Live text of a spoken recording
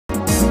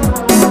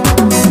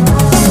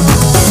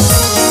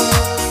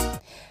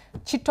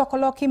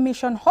Chitokoloki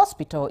Mission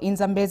Hospital in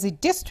Zambezi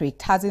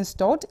District has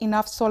installed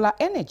enough solar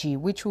energy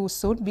which will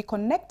soon be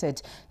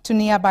connected to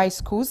nearby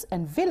schools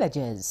and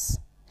villages.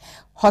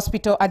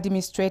 Hospital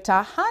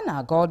Administrator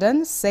Hannah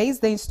Gordon says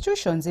the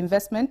institution's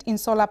investment in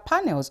solar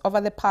panels over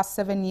the past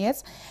 7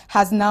 years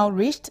has now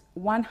reached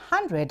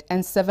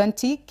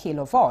 170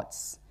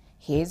 kilowatts.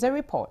 Here's a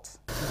report.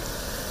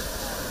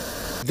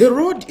 The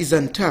road is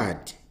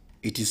untarred.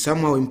 It is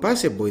somehow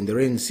impassable in the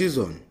rain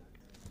season.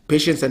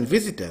 Patients and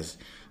visitors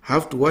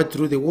have to wade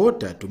through the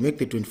water to make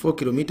the 24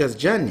 kilometers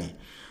journey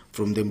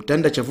from the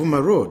Mtanda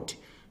Chavuma Road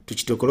to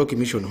Chitokoloki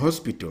Mission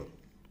Hospital.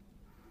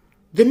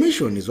 The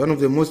mission is one of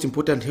the most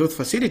important health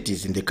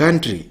facilities in the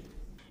country.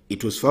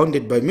 It was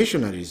founded by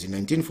missionaries in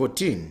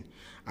 1914,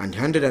 and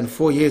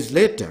 104 years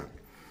later,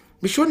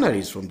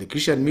 missionaries from the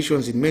Christian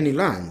missions in many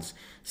lands,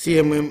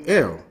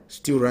 CMML,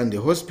 still run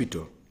the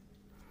hospital.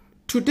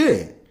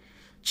 Today,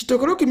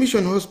 Chitokoloki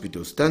Mission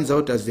Hospital stands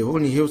out as the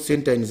only health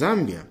center in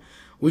Zambia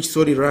which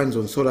solely runs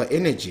on solar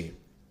energy.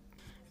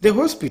 The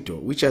hospital,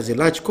 which has a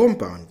large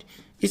compound,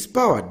 is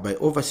powered by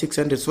over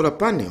 600 solar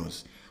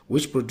panels,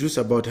 which produce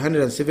about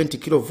 170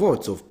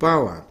 kilovolts of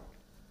power.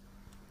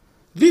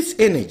 This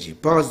energy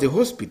powers the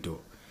hospital,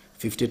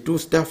 52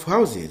 staff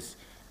houses,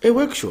 a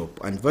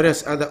workshop, and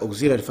various other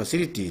auxiliary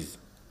facilities.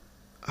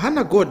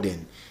 Hannah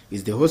Gordon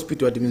is the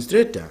hospital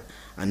administrator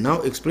and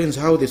now explains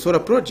how the solar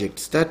project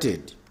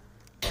started.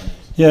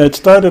 Yeah, it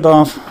started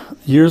off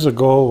years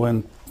ago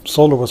when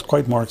solar was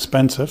quite more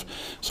expensive,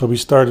 so we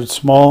started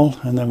small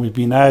and then we've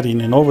been adding,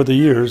 and over the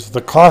years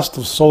the cost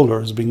of solar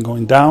has been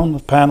going down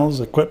with panels,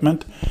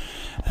 equipment,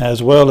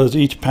 as well as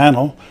each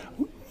panel.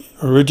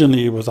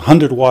 Originally it was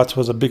 100 watts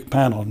was a big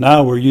panel.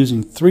 Now we're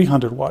using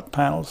 300 watt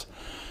panels,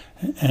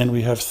 and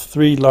we have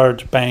 3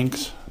 large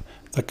banks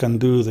that can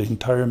do the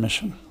entire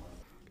mission.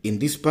 In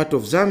this part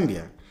of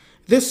Zambia,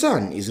 the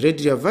sun is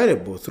readily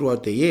available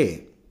throughout the year.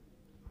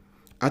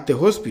 At the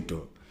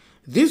hospital,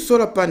 these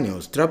solar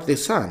panels trap the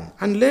sun,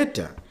 and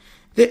later,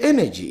 the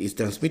energy is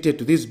transmitted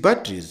to these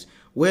batteries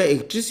where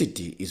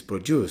electricity is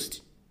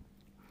produced.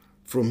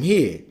 From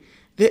here,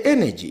 the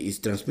energy is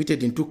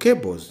transmitted in 2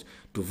 cables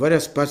to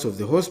various parts of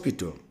the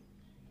hospital.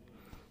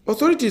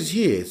 Authorities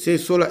here say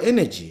solar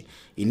energy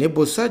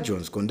enables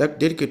surgeons to conduct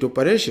delicate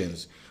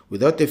operations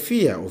without the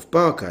fear of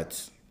power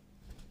cuts.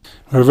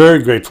 We're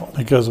very grateful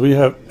because we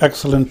have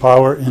excellent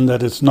power in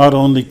that it's not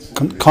only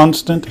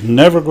constant, it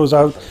never goes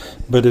out,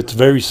 but it's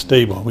very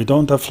stable. We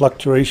don't have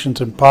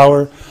fluctuations in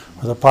power.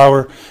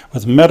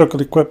 With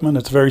medical equipment,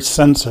 it's very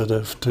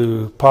sensitive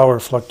to power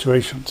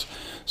fluctuations.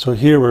 So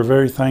here we're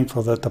very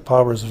thankful that the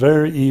power is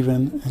very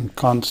even and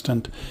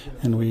constant,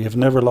 and we have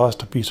never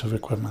lost a piece of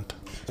equipment.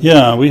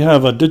 Yeah, we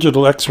have a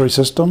digital X-ray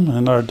system,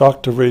 and our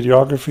doctor of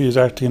radiography is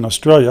actually in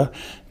Australia,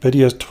 but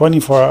he has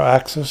 24-hour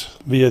access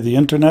via the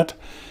internet,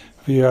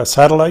 via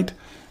satellite,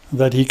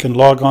 that he can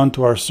log on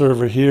to our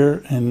server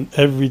here, and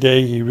every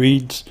day he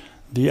reads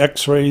the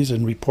X-rays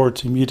and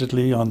reports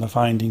immediately on the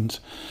findings.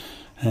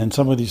 And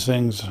some of these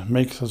things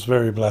makes us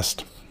very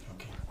blessed.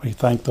 We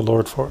thank the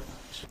Lord for it.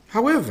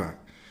 However,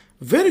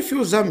 very few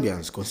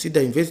Zambians consider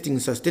investing in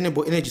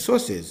sustainable energy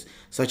sources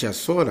such as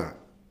solar.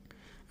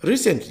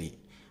 Recently,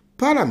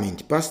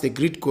 Parliament passed the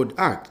Grid Code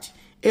Act,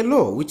 a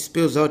law which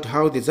spells out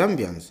how the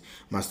Zambians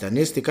must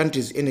harness the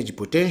country's energy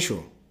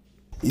potential.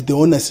 The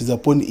onus is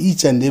upon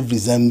each and every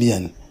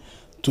Zambian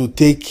to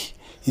take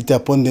it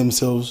upon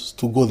themselves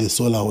to go the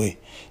solar way.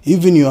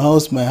 Even your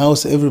house, my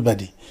house,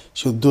 everybody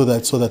should do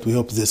that so that we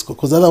help ZESCO.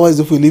 Because otherwise,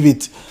 if we leave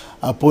it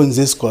upon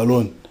ZESCO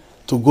alone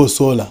to go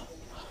solar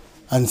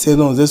and say,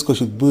 no, ZESCO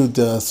should build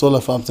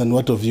solar farms and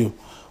what have you,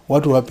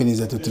 what will happen is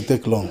that it will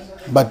take long.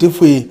 But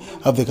if we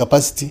have the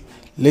capacity,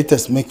 let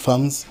us make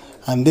farms,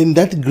 and then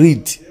that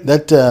grid,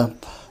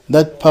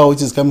 that power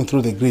which is coming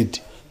through the grid,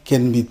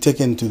 can be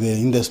taken to the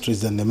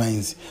industries and the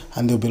mines,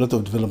 and there will be a lot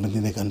of development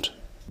in the country.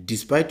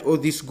 Despite all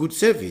this good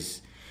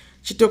service,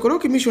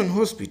 Chitokoloki Mission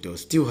Hospital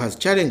still has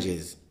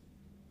challenges.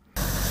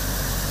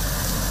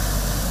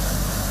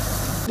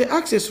 The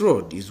access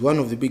road is one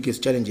of the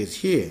biggest challenges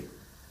here.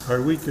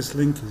 Our weakest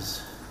link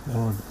is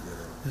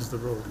the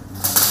road.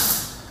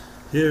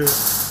 Here,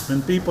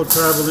 when people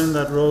travel in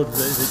that road,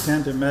 they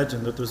can't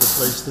imagine that there's a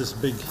place this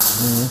big.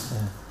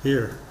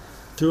 Here,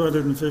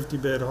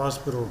 250-bed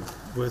hospital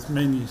with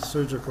many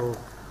surgical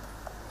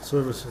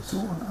services.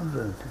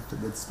 250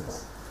 bed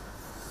space.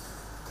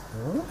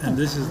 And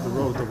this is the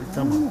road that we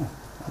come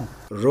on.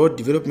 Road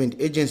Development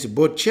Agency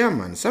Board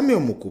Chairman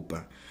Samuel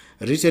Mukupa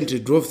recently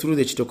drove through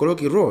the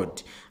Chitokoloki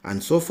Road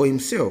and saw for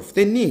himself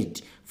the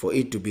need for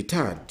it to be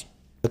tarred.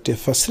 But a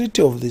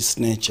facility of this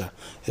nature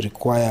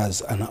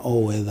requires an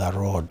all-weather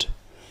road.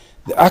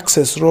 The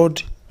access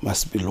road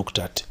must be looked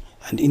at.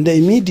 And in the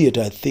immediate,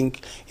 I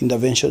think,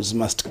 interventions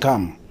must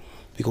come.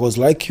 Because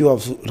like you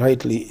have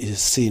rightly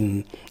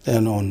seen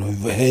and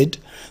heard,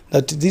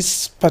 that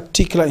this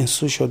particular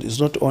institution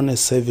is not only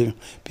serving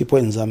people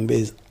in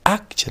Zambezi,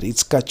 actually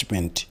its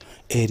catchment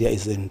area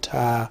is the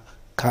entire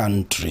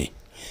country.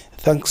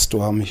 Thanks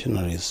to our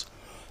missionaries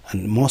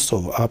and most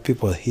of our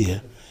people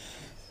here,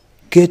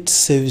 get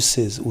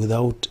services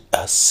without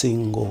a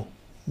single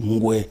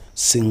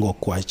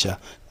kwacha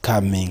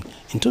coming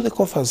into the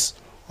coffers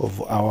of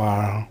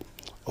our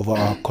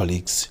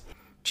colleagues.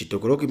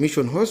 Chitokoloki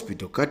Mission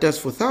Hospital caters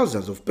for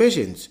thousands of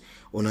patients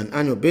on an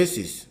annual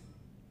basis.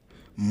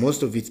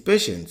 Most of its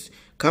patients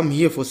come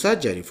here for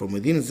surgery from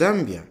within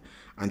Zambia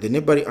and the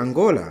neighboring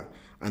Angola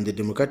and the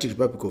Democratic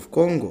Republic of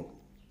Congo.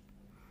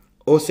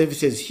 All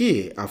services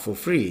here are for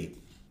free.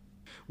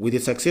 With the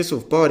success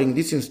of powering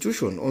this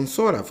institution on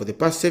solar for the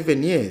past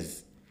 7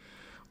 years,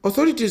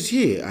 authorities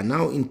here are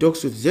now in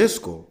talks with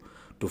ZESCO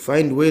to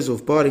find ways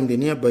of powering the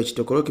nearby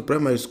Chitokoloki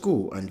Primary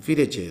School and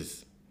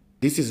villages.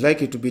 This is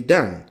likely to be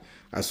done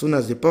as soon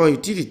as the power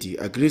utility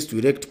agrees to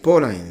erect power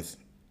lines.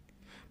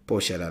 Paul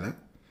Shalala,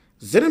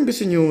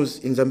 Zambezi News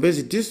in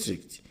Zambezi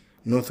District,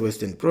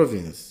 Northwestern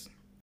Province.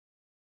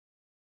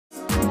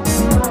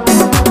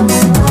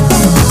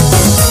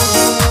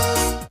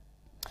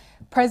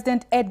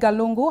 President Edgar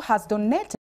Lungu has donated